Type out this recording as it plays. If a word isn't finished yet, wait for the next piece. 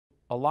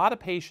a lot of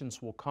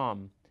patients will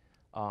come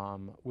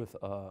with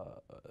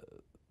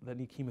that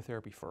need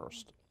chemotherapy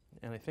first.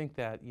 And I think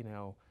that, you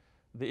know,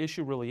 the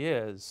issue really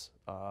is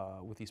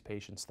with these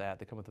patients that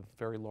they come with a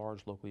very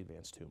large locally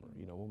advanced tumor.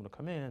 You know, a woman will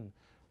come in,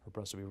 her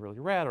breast will be really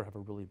red or have a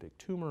really big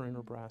tumor in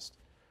her breast.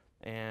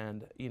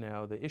 And, you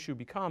know, the issue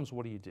becomes,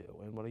 what do you do?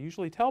 And what I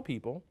usually tell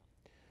people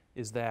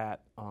is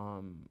that,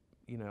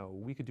 you know,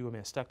 we could do a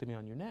mastectomy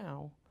on you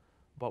now,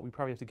 but we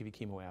probably have to give you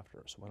chemo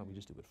after. So why don't we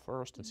just do it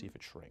first and see if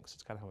it shrinks?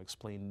 It's kind of how I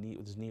explain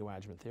this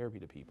neoadjuvant therapy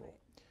to people.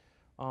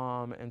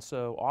 And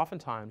so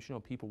oftentimes, you know,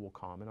 people will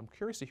come, and I'm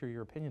curious to hear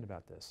your opinion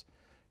about this,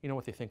 you know,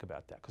 what they think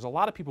about that. Because a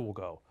lot of people will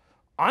go,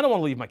 I don't want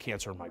to leave my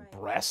cancer in my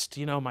breast.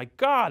 You know, my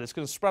God, it's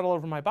going to spread all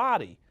over my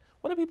body.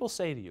 What do people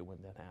say to you when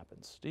that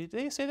happens? Do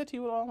they say that to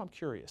you at all? I'm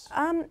curious.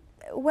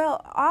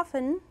 Well,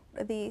 often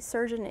the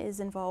surgeon is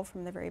involved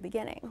from the very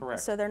beginning.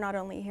 Correct. So they're not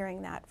only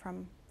hearing that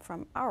from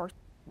our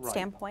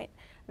standpoint,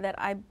 that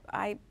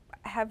I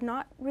have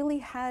not really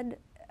had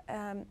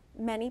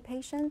many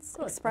patients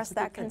express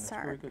that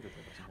concern.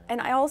 And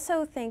I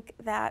also think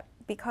that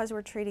because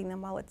we're treating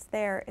them while it's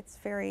there, it's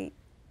very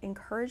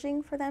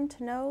encouraging for them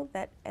to know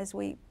that as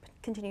we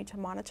continue to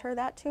monitor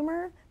that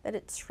tumor, that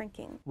it's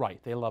shrinking. Right,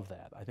 they love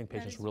that. I think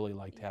patients really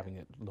liked having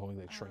it, knowing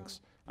that it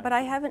shrinks. But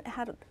I haven't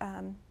had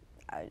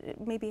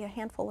maybe a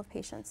handful of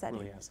patients that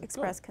really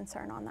express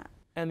concern on that.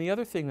 And the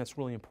other thing that's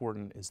really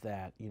important is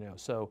that, you know,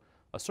 so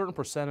a certain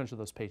percentage of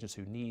those patients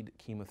who need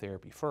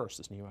chemotherapy first,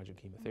 this neoadjuvant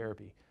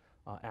chemotherapy,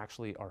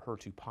 actually are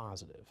HER2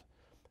 positive.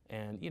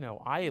 And, you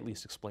know, I at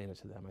least explain it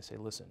to them. I say,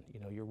 listen, you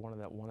know, you're one of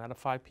that 1 out of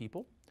 5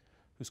 people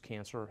whose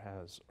cancer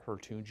has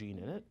HER2 gene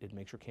in it. It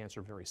makes your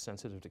cancer very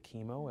sensitive to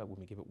chemo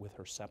when we give it with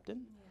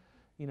Herceptin,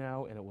 you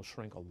know, and it will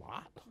shrink a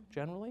lot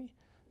generally,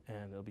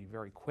 and it'll be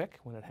very quick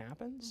when it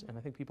happens. And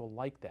I think people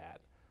like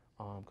that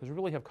because we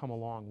really have come a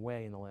long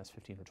way in the last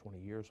 15 or 20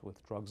 years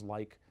with drugs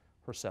like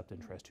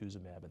Herceptin,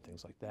 trastuzumab, and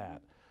things like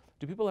that.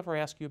 Do people ever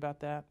ask you about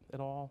that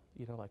at all?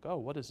 You know, like, oh,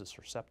 what is this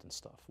Herceptin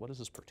stuff? What is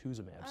this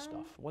pertuzumab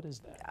stuff? What is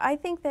that? I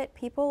think that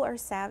people are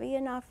savvy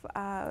enough.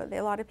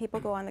 A lot of people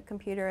go on the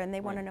computer and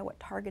they want to know what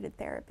targeted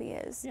therapy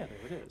is. Yeah,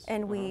 there it is.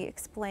 And we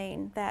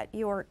explain that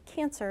your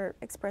cancer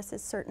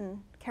expresses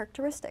certain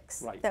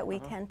characteristics that we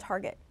can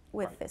target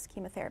with this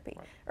chemotherapy,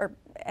 or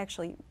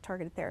actually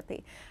targeted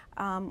therapy.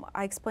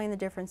 I explain the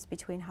difference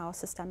between how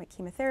systemic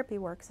chemotherapy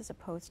works as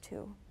opposed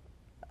to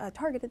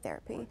targeted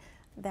therapy.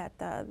 That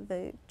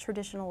the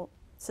traditional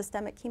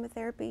systemic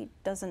chemotherapy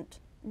doesn't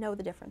know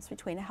the difference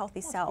between a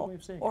healthy cell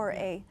or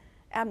a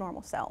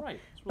abnormal cell. Really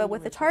but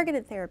with the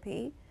targeted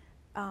therapy,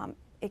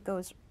 it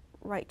goes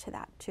right to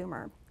that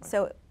tumor.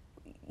 So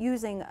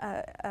using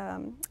a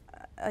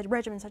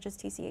regimen such as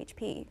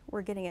TCHP,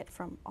 we're getting it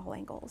from all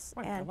angles.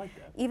 And I like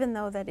that. even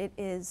though that it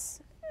is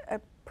a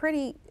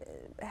pretty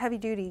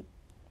heavy-duty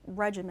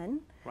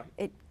regimen,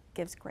 it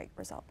gives great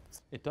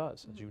results. It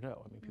does, as you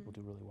know. I mean, people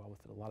do really well with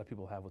it. A lot of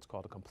people have what's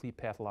called a complete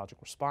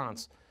pathologic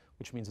response,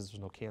 which means that there's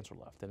no cancer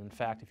left. And in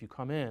fact, if you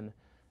come in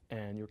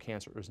and your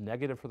cancer is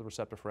negative for the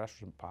receptor for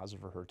estrogen,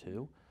 positive for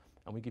HER2,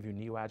 and we give you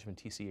neoadjuvant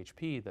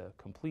TCHP, the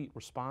complete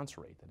response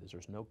rate, that is,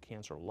 there's no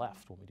cancer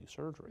left when we do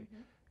surgery,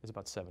 is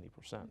about 70%,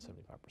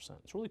 75%.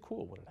 It's really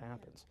cool when it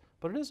happens.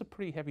 But it is a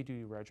pretty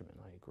heavy-duty regimen,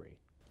 I agree.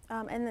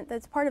 And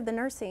that's part of the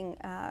nursing,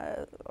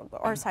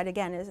 our side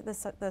again, is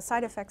the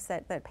side effects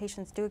that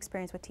patients do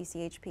experience with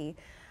TCHP.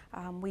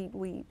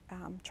 We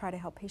try to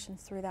help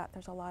patients through that.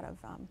 There's a lot of,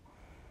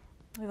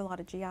 we have a lot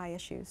of GI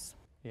issues.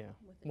 Yeah.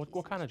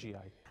 What kind of GI?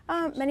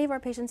 Many of our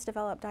patients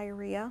develop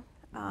diarrhea.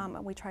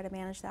 And we try to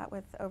manage that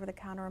with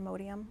over-the-counter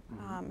Imodium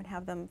and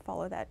have them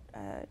follow that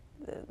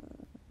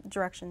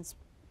directions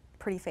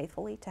pretty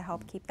faithfully to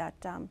help keep that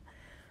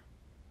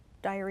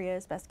diarrhea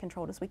as best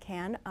controlled as we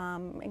can.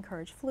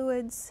 Encourage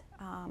fluids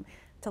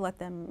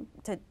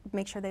to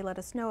make sure they let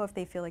us know if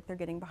they feel like they're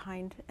getting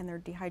behind and they're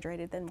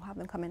dehydrated. Then we'll have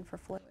them come in for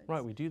fluids.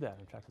 Right, we do that.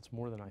 In fact, it's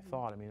more than I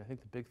thought. I mean, I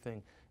think the big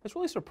thing, it's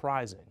really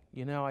surprising.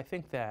 You know, I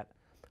think that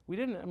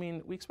we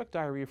expect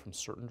diarrhea from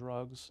certain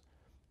drugs.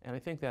 And I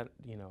think that,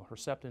 you know,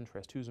 Herceptin,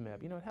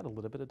 trastuzumab, you know, it had a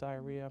little bit of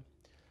diarrhea.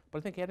 But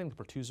I think adding the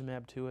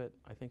pertuzumab to it,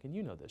 I think, and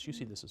you know this, you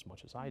see this as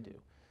much as I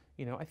do,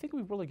 you know, I think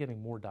we're really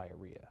getting more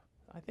diarrhea.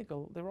 I think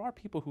there are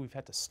people who we've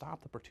had to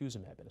stop the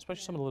pertuzumab in,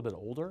 especially some a little bit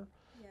older,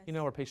 you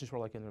know, or patients who are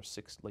like in their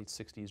late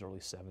 60s, early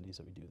 70s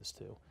that we do this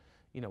to.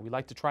 You know, we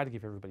like to try to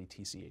give everybody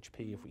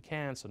TCHP if we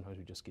can. Sometimes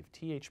we just give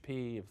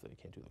THP if they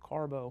can't do the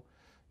carbo,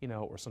 you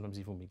know, or sometimes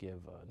even we give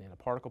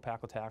nanoparticle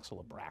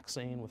paclitaxel,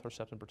 Abraxane with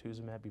Herceptin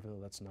pertuzumab, even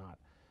though that's not,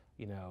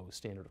 you know,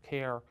 standard of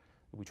care.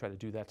 We try to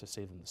do that to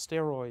save them the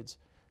steroids.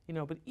 You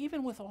know, but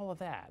even with all of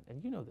that,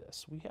 and you know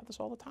this, we have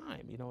this all the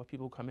time. You know, if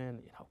people come in,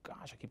 you know,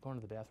 gosh, I keep going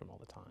to the bathroom all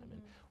the time, and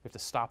we have to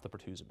stop the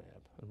pertuzumab.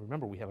 And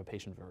remember, we have a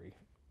patient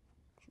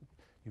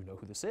you know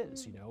who this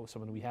is, you know,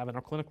 someone we have in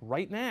our clinic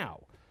right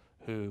now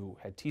who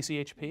had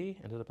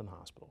TCHP, ended up in the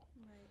hospital.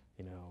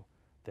 You know,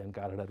 then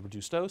got it at a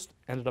reduced dose,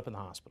 ended up in the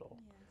hospital.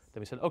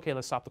 Then we said, okay,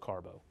 let's stop the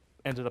carbo.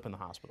 ended up in the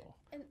hospital.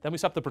 Then we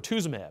stopped the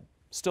pertuzumab,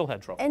 still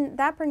had trouble. And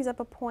that brings up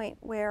a point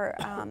where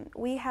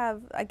we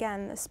have,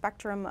 again, the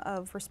spectrum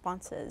of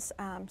responses.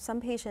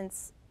 Some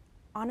patients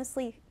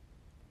honestly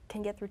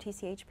can get through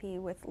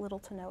TCHP with little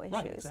to no issues.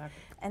 Right, exactly.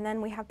 And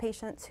then we have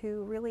patients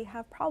who really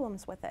have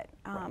problems with it.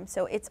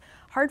 So it's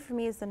hard for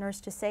me as the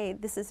nurse to say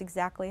this is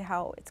exactly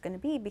how it's going to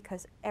be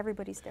because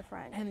everybody's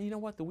different. And you know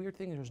what? The weird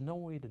thing is there's no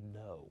way to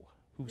know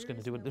who's going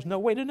to do it. There's no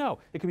way to know.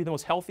 It could be the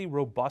most healthy,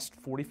 robust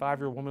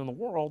 45-year-old woman in the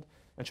world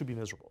and she'll be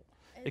miserable.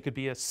 It could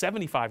be a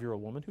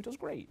 75-year-old woman who does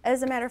great.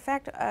 As a matter of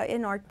fact,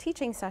 in our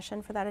teaching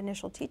session, for that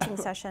initial teaching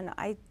session,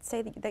 I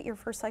say that your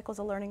first cycle is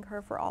a learning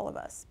curve for all of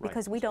us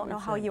because we don't know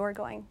how you're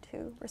going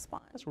to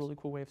respond. That's a really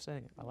cool way of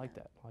saying it. I like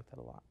that. I like that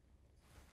a lot.